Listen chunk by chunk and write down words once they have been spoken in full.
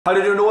How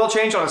to do an oil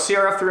change on a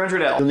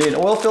CRF300L. You'll need an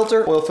oil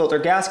filter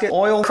gasket,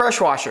 oil, crush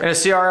washer, and a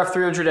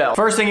CRF300L.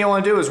 First thing you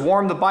want to do is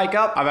warm the bike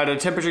up. I've added a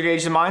temperature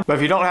gauge in mine, but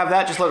if you don't have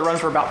that, just let it run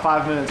for about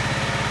 5 minutes.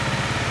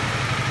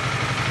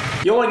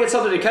 You'll want to get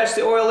something to catch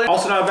the oil in.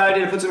 Also not a bad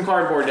idea to put some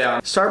cardboard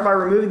down. Start by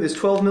removing this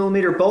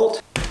 12mm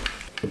bolt.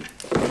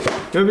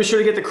 Then be sure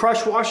to get the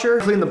crush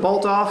washer, clean the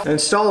bolt off, and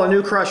install a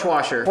new crush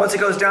washer. Once it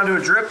goes down to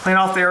a drip, clean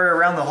off the area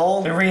around the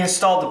hole, and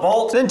reinstall the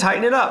bolt, then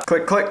tighten it up.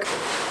 Click, click.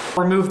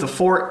 Remove the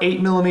 4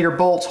 8mm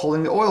bolts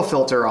holding the oil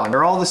filter on.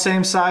 They're all the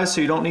same size, so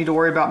you don't need to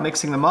worry about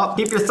mixing them up.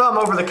 Keep your thumb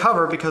over the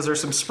cover because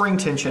there's some spring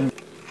tension.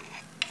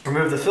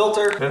 Remove the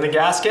filter, then the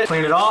gasket,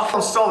 clean it off.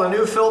 Install the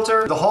new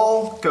filter. The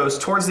hole goes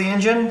towards the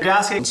engine.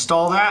 Gasket,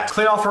 install that.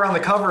 Clean off around the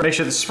cover. Make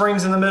sure the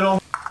spring's in the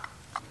middle.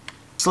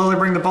 Slowly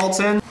bring the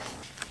bolts in.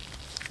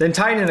 Then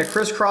tighten in a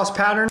crisscross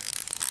pattern.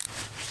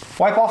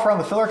 Wipe off around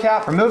the filler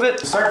cap, remove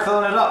it, start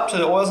filling it up so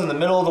the oil's in the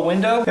middle of the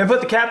window. And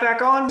put the cap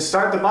back on,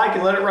 start the bike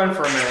and let it run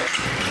for a minute.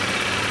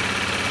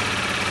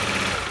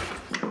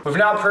 We've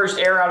now purged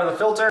air out of the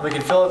filter. We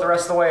can fill it the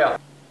rest of the way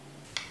up.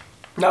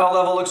 Now the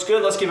level looks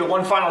good. Let's give it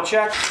one final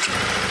check.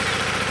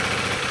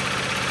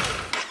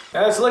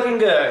 And it's looking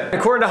good.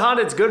 According to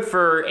Honda, it's good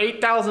for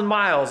 8,000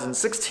 miles and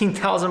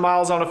 16,000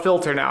 miles on a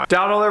filter now.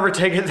 Doubt it'll ever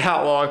take it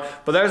that long,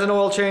 but there's an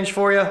oil change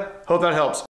for you. Hope that helps.